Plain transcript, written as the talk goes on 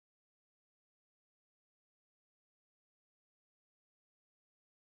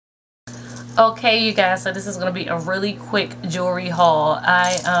Okay, you guys, so this is going to be a really quick jewelry haul.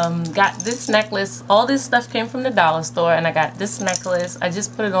 I got this necklace. All this stuff came from the dollar store, and I got this necklace. I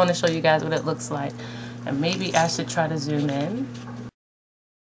just put it on to show you guys what it looks like. And maybe I should try to zoom in.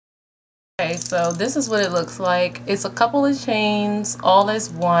 Okay, so this is what it looks like. It's a couple of chains all as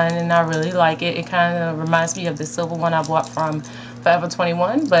one, and I really like it. It kind of reminds me of the silver one I bought from Forever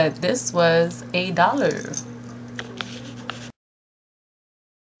 21, but this was $1.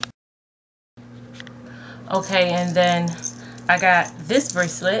 Okay, and then I got this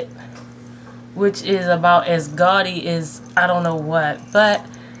bracelet, which is about as gaudy as I don't know what, but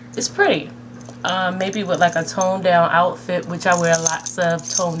it's pretty. Maybe with like a toned down outfit, which I wear lots of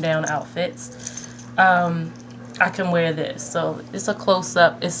toned down outfits. I can wear this. So it's a close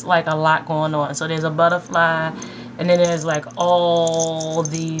up. It's like a lot going on. So there's a butterfly, and then there's like all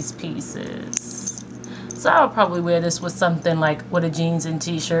these pieces. So I would probably wear this with something like with a jeans and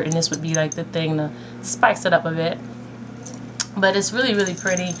t-shirt, and this would be like the thing to spice it up a bit. But it's really, really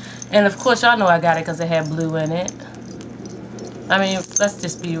pretty. And of course, y'all know I got it because it had blue in it. I mean, let's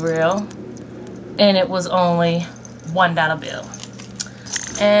just be real. And it was only $1 bill.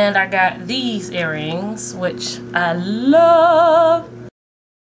 And I got these earrings, which I love.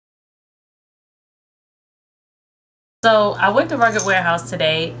 So I went to Rugged Warehouse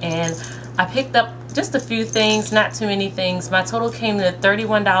today, and I picked up just a few things, not too many things. My total came to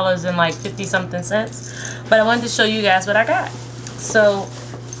 $31 and like 50 something cents. But I wanted to show you guys what I got. So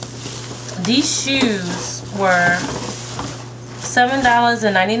these shoes were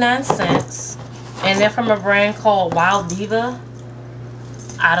 $7.99, and they're from a brand called Wild Diva.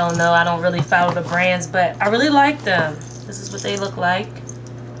 I don't know, I don't really follow the brands, but I really like them. This is what they look like.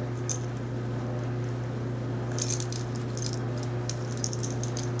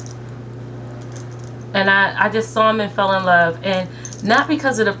 And I just saw them and fell in love, and not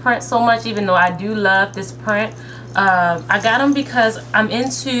because of the print so much, even though I do love this print. I got them because I'm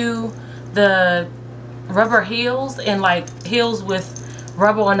into the rubber heels, and like heels with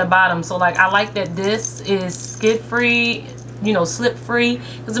rubber on the bottom. So like I like that this is skid free, you know, slip free,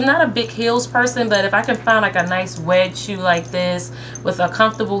 because I'm not a big heels person, but if I can find like a nice wedge shoe like this with a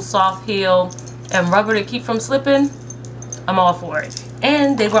comfortable soft heel and rubber to keep from slipping, I'm all for it.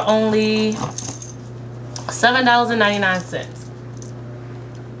 And they were only $7.99.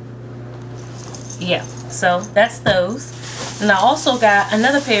 Yeah, so that's those. And I also got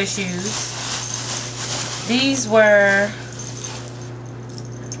another pair of shoes. These were,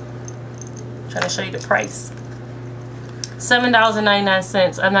 I'm trying to show you the price,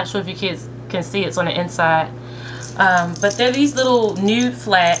 $7.99. I'm not sure if you kids can see it's on the inside, but they're these little nude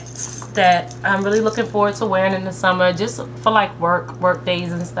flats that I'm really looking forward to wearing in the summer, just for like work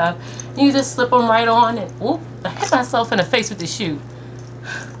days and stuff. And you just slip them right on, and whoop, I hit myself in the face with the shoe.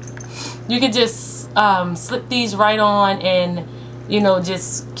 You can just slip these right on, and you know,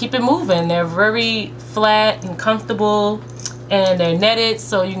 just keep it moving. They're very flat and comfortable, and they're netted,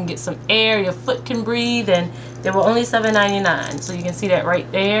 so you can get some air, your foot can breathe. And they were only $7.99, so you can see that right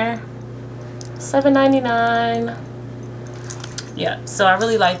there, $7.99. Yeah, so I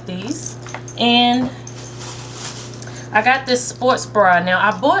really like these. And I got this sports bra. Now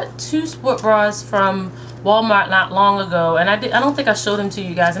I bought 2 sport bras from Walmart not long ago, and I don't think I showed them to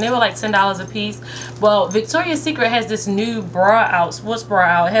you guys, and they were like $10 a piece. Well, Victoria's Secret has this new bra out, sports bra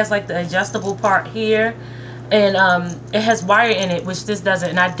out. It has like the adjustable part here, and it has wire in it, which this doesn't,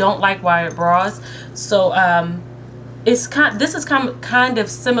 and I don't like wired bras. So this is kind of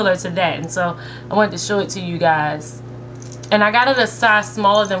similar to that, and so I wanted to show it to you guys. And I got it a size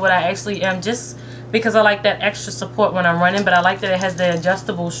smaller than what I actually am, just because I like that extra support when I'm running. But I like that it has the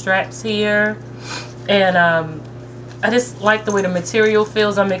adjustable straps here, and I just like the way the material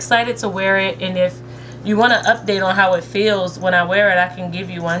feels. I'm excited to wear it, and if you want an update on how it feels when I wear it, I can give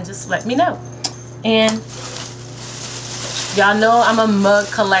you one. Just let me know. And y'all know I'm a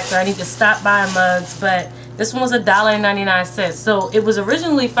mug collector. I need to stop buying mugs, but this one was $1.99. So it was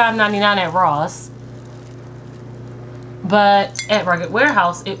originally $5.99 at Ross, but at Rugged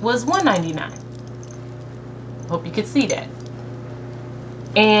Warehouse it was $1.99. Hope you could see that.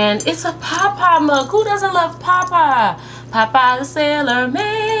 And it's a Popeye mug. Who doesn't love Popeye? Popeye the Sailor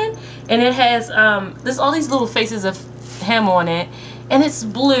Man. And it has there's all these little faces of him on it, and it's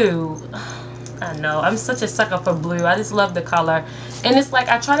blue. I know, I'm such a sucker for blue. I just love the color. And it's like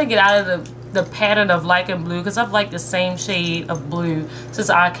I try to get out of the pattern of liking blue, because I've liked the same shade of blue since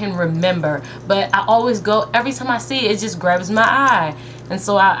I can remember. But I always go, every time I see it, it just grabs my eye. And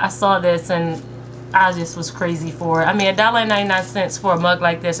so I saw this, and I just was crazy for it. I mean, $1.99 for a mug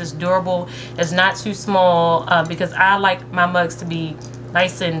like this is durable. It's not too small, because I like my mugs to be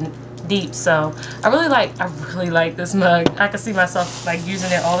nice and deep. So I really like this mug. I can see myself like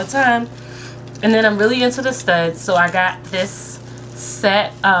using it all the time. And then I'm really into the studs, so I got this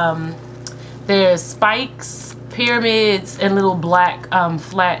set. There's spikes, pyramids, and little black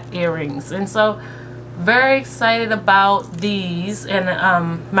flat earrings. And so very excited about these. And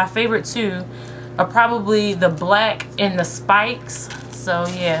my favorite two are probably the black and the spikes. So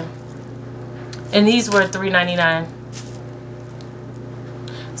yeah. And these were $3.99.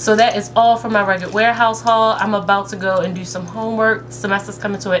 So that is all for my Rugged Warehouse haul. I'm about to go and do some homework. Semester's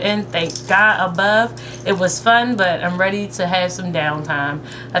coming to an end, thank God above. It was fun, but I'm ready to have some downtime.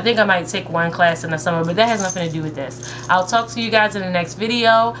 I think I might take one class in the summer, but that has nothing to do with this. I'll talk to you guys in the next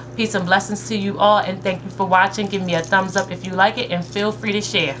video. Peace and blessings to you all, and thank you for watching. Give me a thumbs up if you like it, and feel free to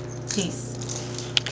share. Peace.